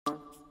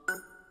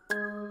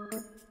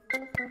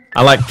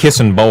I like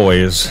kissing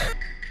boys.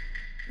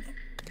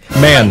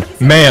 Man,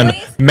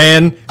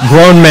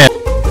 grown man.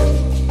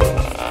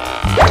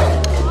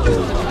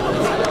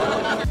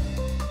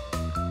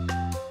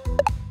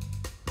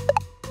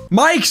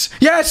 Mics!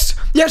 Yes!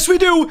 Yes, we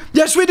do!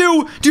 Yes, we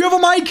do! Do you have a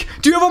mic?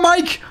 Do you have a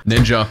mic?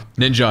 Ninja,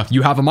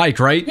 you have a mic,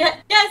 right? Yes,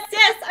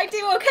 I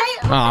do, okay?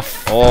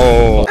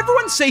 Oh.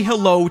 Everyone say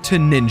hello to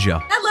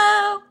Ninja.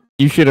 Hello!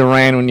 You should have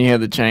ran when you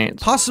had the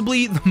chance.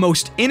 Possibly the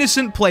most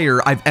innocent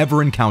player I've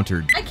ever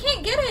encountered. I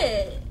can't get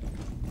it.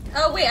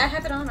 Oh, wait, I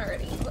have it on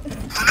already.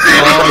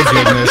 Oh,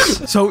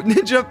 goodness. So,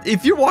 Ninja,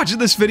 if you're watching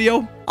this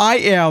video, I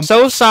am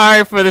So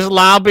sorry for this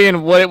lobby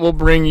and what it will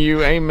bring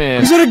you.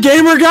 Amen. Is that a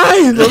gamer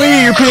guy? Look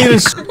at your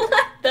penis.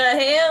 What the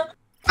hell?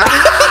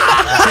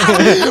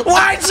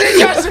 Why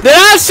Did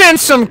I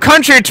sense some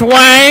country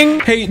twang?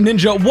 Hey,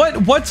 Ninja, what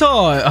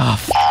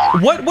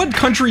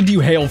country do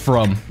you hail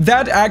from?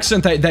 That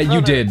accent that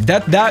you did,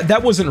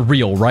 that wasn't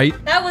real, right?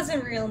 That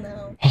wasn't real,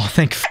 no. Oh,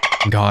 thank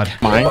God.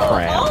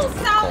 Minecraft. All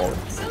sound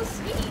so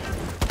sweet.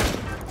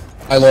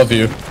 I love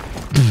you. You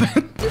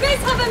guys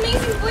have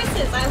amazing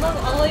voices. I love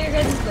all your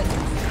guys'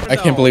 voices. I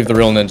can't believe the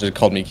real ninja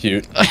called me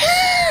cute.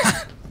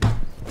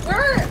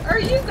 Where are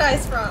you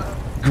guys from?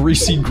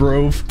 Greasy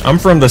Grove. I'm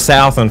from the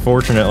South,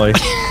 unfortunately.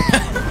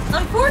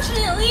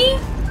 Unfortunately,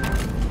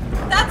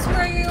 that's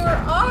where you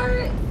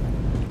are.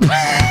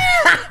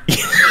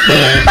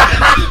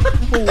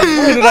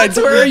 That's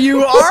where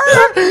you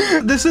are?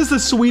 This is the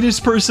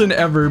sweetest person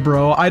ever,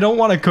 bro. I don't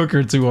want to cook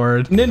her too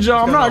hard.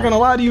 Ninja, I'm not gonna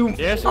lie to you.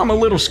 I'm a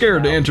little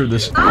scared to enter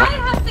this. I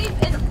have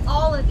faith in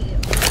all of you.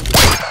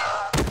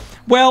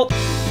 Well,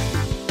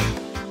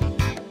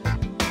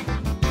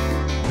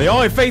 The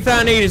only faith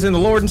I need is in the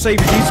Lord and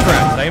Savior Jesus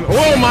Christ. Amen.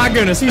 Oh my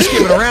goodness, he's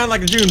skipping around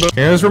like a June bug.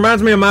 Yeah, this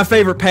reminds me of my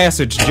favorite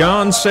passage,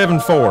 John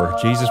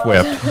 7:4. Jesus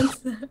wept.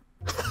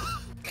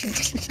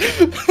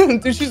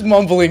 Dude, she's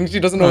mumbling. She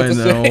doesn't know what to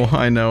say.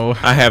 I know.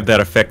 I have that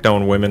effect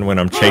on women when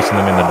I'm chasing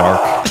them in the dark.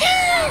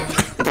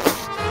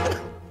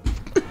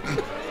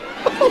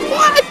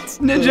 What?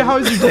 Ninja,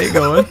 how's your day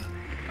going?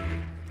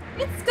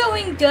 It's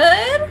going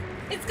good.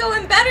 It's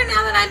going better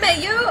now that I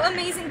met you,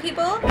 amazing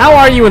people. How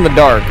are you in the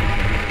dark?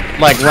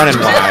 Like running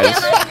wise.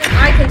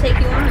 I can take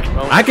you on.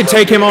 I could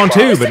take him on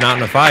too, but not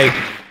in a fight.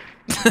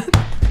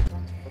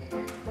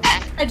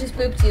 I just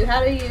booped you.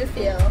 How do you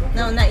feel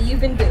knowing that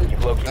you've been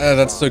booped?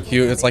 That's so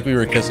cute. It's like we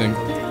were kissing.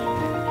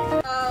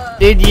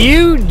 Did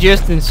you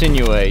just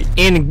insinuate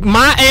in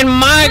my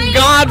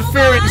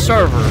God-fearing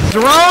server?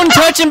 Drone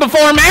touching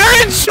before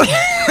marriage?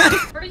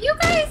 Are you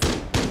guys?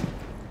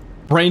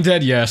 Brain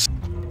dead, yes.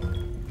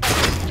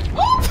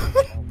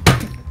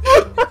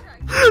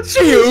 She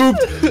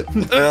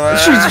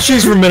ooped.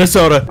 She's from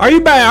Minnesota. Are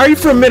you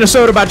from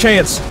Minnesota by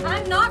chance?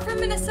 I'm not from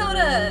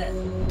Minnesota.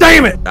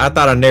 Damn it! I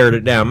thought I narrowed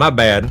it down. My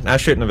bad. I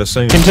shouldn't have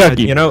assumed.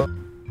 Kentucky. You know?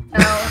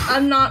 No,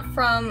 I'm not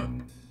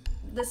from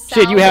the South.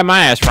 Shit, you have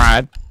my ass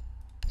fried.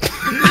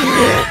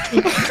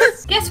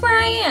 Guess where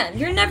I am?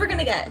 You're never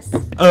gonna guess.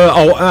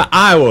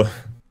 Iowa.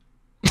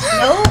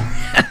 Nope.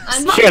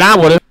 I'm not. Shit, I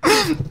would've.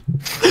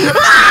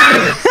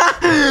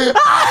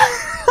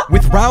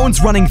 With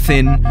rounds running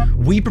thin,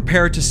 we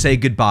prepare to say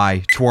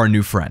goodbye to our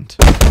new friend.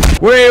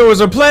 Well, it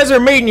was a pleasure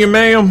meeting you,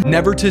 ma'am.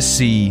 Never to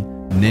see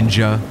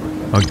Ninja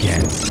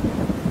again.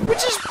 Which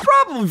is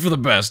probably for the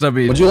best. I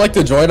mean, Would you like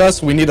to join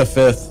us? We need a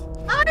fifth.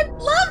 I'd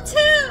love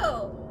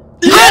to.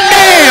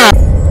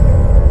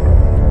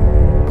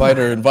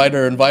 Invite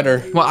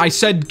her. well, I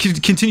said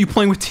continue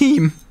playing with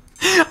team.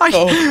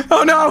 Oh.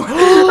 Oh no!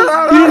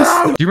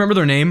 Oh, no. Do you remember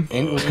their name?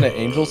 Wasn't it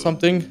Angel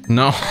something?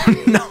 No,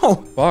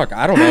 no, Fuck,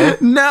 I don't know.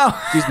 no.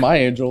 She's my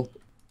angel.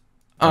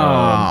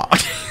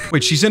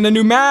 Wait, she's in a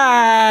new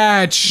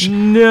match.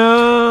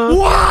 No.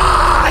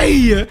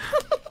 Why?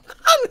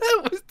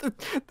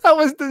 That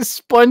was the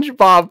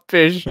SpongeBob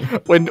fish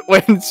when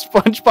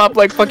SpongeBob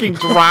like fucking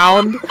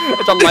drowned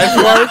at the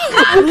lifeguard.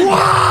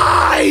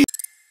 Why?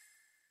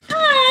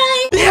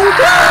 Hi.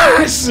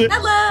 Yes.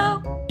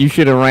 Hello. You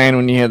should have ran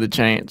when you had the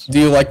chance. Do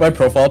you like my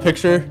profile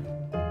picture?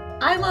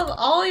 I love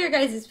all your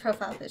guys'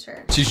 profile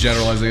picture. She's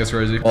generalizing us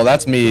crazy. Well,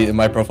 that's me in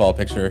my profile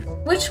picture.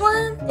 Which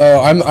one? Oh,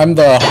 I'm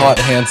the hot,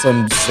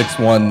 handsome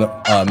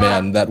 6'1"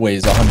 man that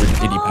weighs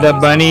 180 pounds. The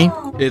bunny.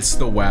 It's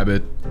the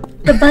wabbit.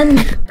 The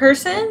bun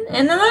person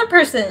and another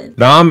person.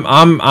 No,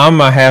 I'm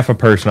a half a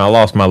person. I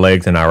lost my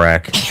legs in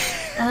Iraq.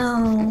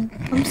 Oh,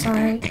 I'm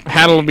sorry.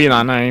 That'll be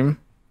thy name.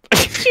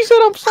 She said,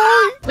 "I'm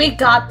sorry." We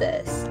got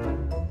this.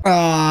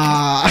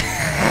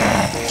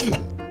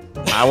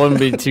 I wouldn't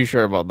be too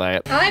sure about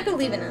that. I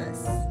believe in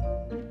us.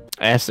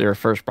 That's their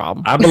first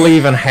problem. I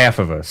believe in half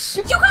of us.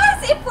 You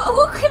guys,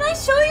 can I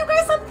show you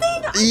guys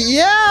something?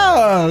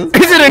 Yeah.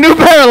 Is it a new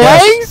pair of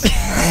legs?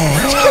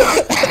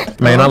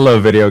 Man, I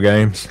love video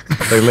games.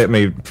 They let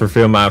me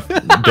fulfill my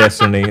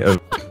destiny of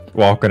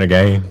walking a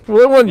game.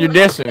 What was your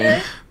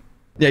destiny?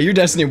 Yeah, your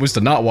destiny was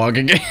to not walk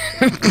again.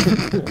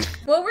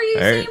 What were you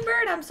saying,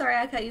 Bird? I'm sorry,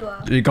 I cut you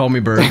off. You called me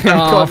Bird.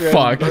 Oh,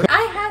 fuck.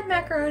 I had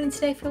macaroni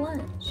today for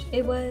lunch.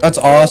 It was. That's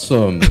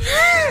awesome.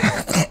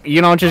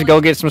 You don't just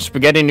go get some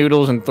spaghetti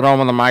noodles and throw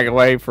them in the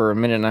microwave for a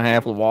minute and a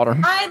half with water?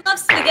 I love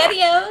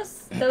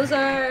SpaghettiOs. Those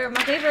are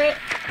my favorite.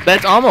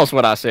 That's almost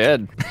what I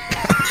said.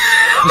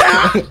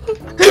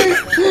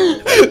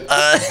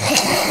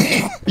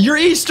 Your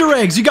Easter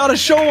eggs, you gotta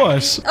show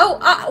us.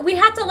 Oh, we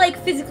have to like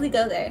physically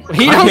go there.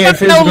 He I don't can't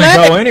got no physically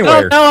legs. go anywhere.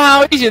 I don't know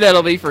how easy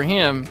that'll be for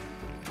him.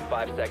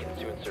 5 seconds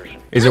to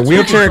insertion. Is it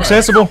wheelchair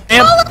accessible?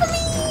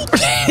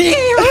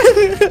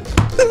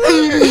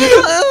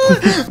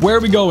 Where are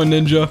we going,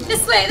 Ninja?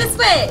 This way, this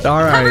way.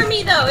 All right. Cover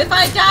me though. If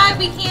I die,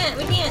 we can't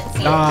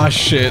see it. Ah,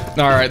 shit.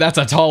 All right, that's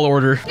a tall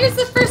order. Here's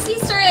the first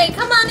Easter egg.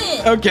 Come on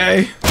in.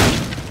 Okay.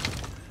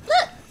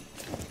 Look.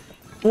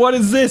 What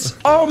is this?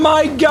 Oh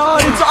my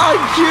God, it's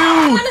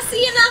IQ. Want to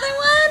see another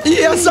one?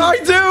 Yes, I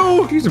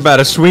do. He's about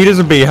as sweet as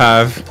a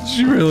beehive.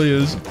 She really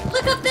is.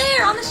 Look up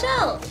there on the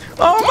shelf.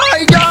 Oh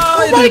my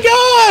God. Oh my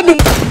God!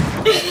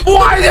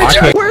 Why did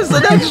you? Where's the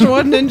next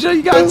one, Ninja?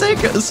 You gotta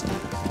take us.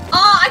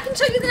 I can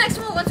show you the next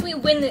one once we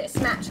win this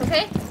match,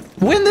 okay?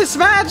 Win this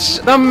match?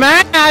 The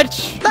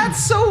match!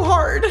 That's so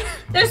hard.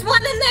 There's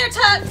one in there,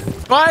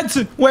 Tux. What?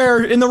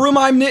 Where? In the room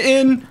I'm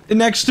in?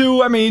 Next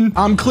to? I mean,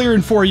 I'm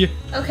clearing for you.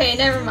 Okay,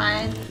 never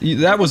mind.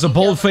 That was a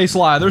bold-faced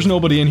lie. There's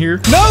nobody in here.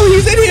 No,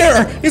 he's in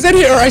here! He's in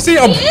here! I see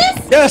him! He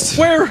is? Yes!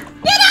 Where?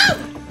 Get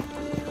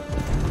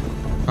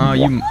out!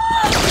 You...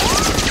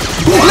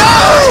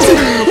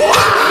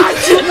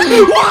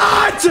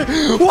 What?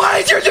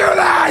 Why did you do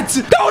that?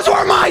 Those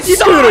were my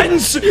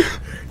sons!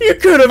 You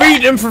could have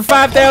eaten him for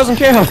 5,000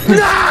 calories.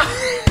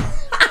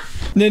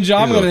 Ninja,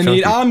 I'm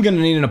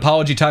gonna need an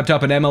apology typed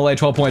up in MLA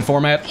 12-point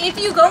format. If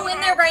you go in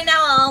there right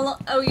now, I'll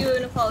owe you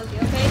an apology,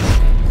 okay?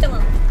 Kill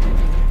him.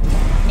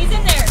 He's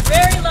in there.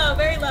 Very low,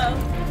 very low.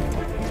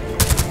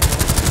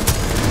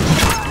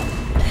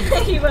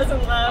 He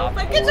wasn't low,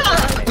 but good job.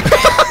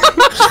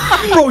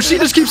 Bro, she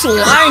just keeps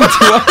lying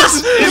to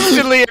us.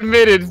 Instantly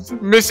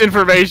admitted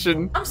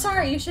misinformation. I'm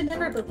sorry, you should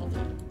never believe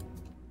me.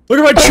 Look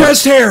at my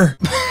chest hair.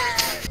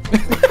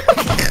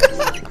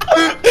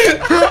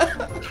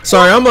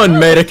 Sorry, I'm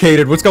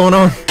unmedicated. What's going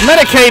on?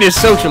 Medicaid is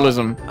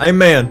socialism.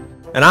 Amen.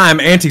 And I am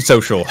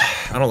antisocial.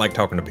 I don't like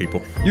talking to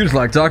people. You just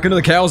like talking to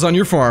the cows on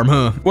your farm,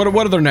 huh? What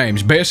are their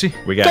names? Bessie?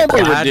 We got Don't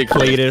be Clyde,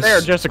 ridiculous. They're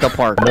Cletus, Jessica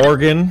Parker.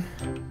 Morgan,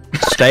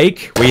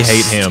 Steak. We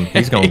hate him.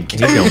 He's gonna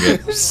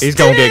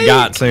get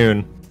got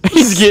soon.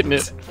 He's getting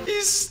it.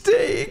 He's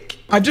steak.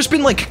 I've just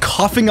been like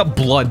coughing up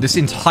blood this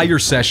entire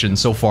session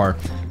so far.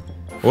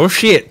 Well,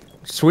 shit.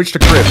 Switch to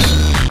Crips.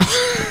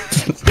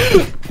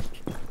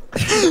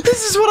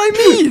 This is what I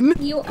mean.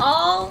 You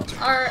all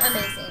are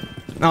amazing.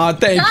 Aw,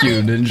 thank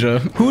you, Ninja.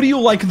 Who do you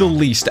like the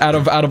least out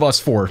of us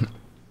four?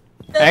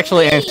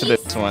 Actually, answer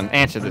this one.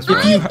 Answer this one.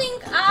 I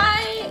think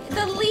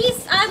the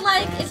least I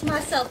like is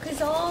myself, cause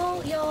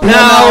all y'all.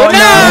 No!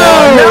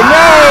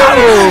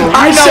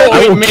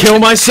 I will kill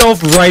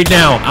myself right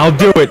now. I'll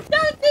do it.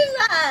 Don't do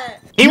that.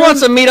 He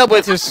wants to meet up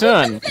with his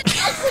son and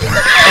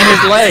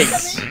his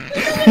legs.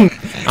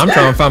 I'm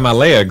trying to find my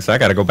legs. I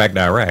gotta go back to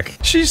Iraq.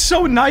 She's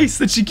so nice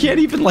that she can't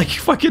even like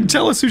fucking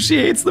tell us who she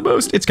hates the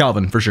most. It's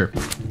Calvin for sure.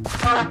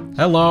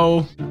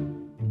 Hello.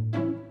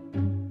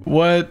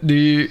 What do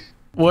you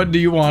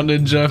want,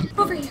 Ninja?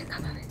 Over here,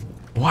 come over.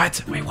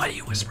 What? Wait, what are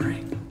you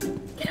whispering?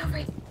 Get over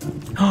here.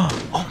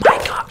 Oh my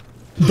God.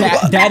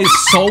 That is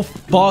so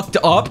fucked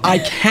up. I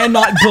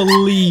cannot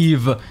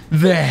believe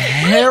the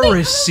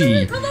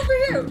heresy. Come over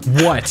here.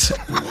 What?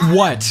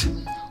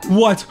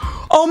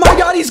 Oh my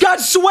God, he's got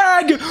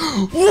swag!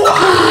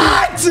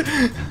 What?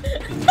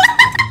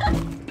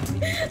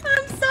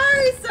 I'm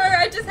sorry, sir.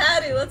 I just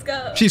had to. Let's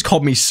go. She's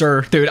called me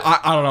sir. Dude,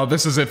 I don't know.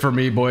 This is it for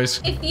me, boys.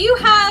 If you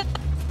have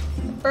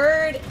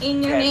bird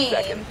in your 10 name,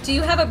 seconds. do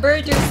you have a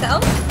bird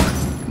yourself?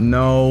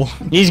 No.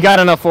 He's got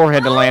enough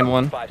forehead to land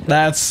one.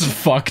 That's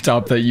fucked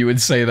up that you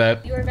would say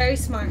that. You are very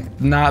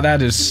smart. Nah,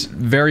 that is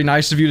very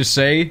nice of you to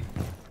say,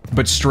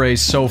 but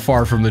strays so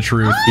far from the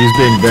truth. He's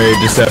being very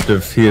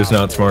deceptive. He is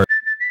not smart.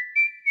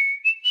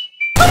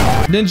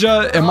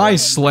 Ninja, am I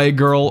slay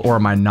girl or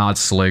am I not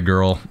slay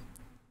girl?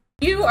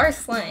 You are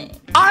slaying.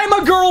 I'm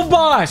a girl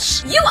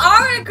boss! You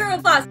are a girl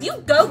boss. You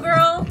go,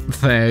 girl.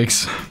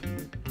 Thanks.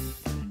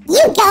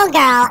 You go,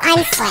 girl.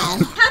 I'm Slay.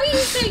 How do you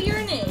say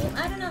your name?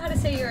 I don't know how to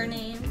say your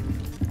name.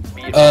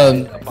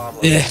 Bomb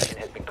location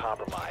has been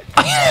compromised.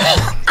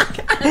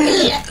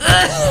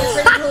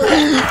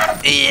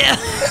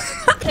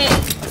 Okay,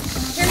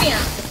 hear me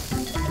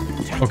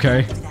out.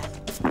 Okay.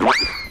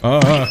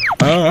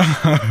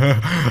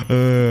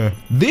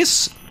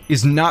 This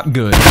is not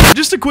good.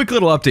 Just a quick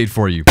little update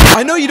for you.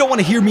 I know you don't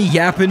want to hear me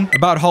yapping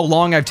about how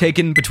long I've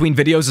taken between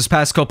videos this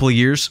past couple of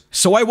years,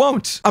 so I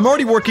won't. I'm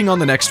already working on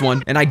the next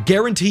one, and I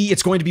guarantee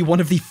it's going to be one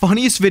of the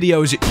funniest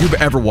videos you've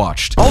ever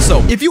watched.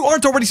 Also, if you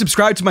aren't already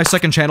subscribed to my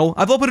second channel,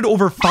 I've uploaded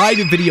over 5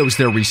 videos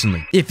there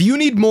recently. If you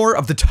need more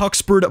of the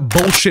TuxBird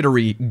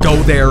bullshittery, go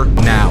there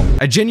now.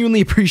 I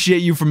genuinely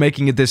appreciate you for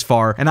making it this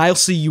far, and I'll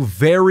see you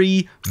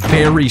very,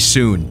 very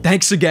soon.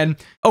 Thanks again.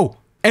 Oh,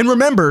 and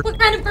remember, What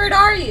kind of bird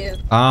are you?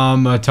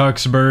 I'm a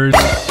TuxBird.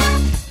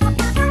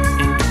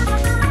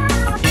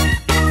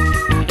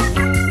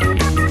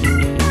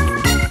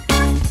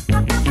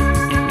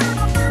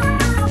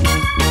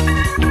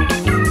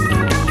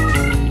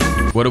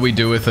 What do we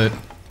do with it?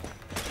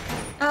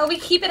 We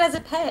keep it as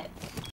a pet.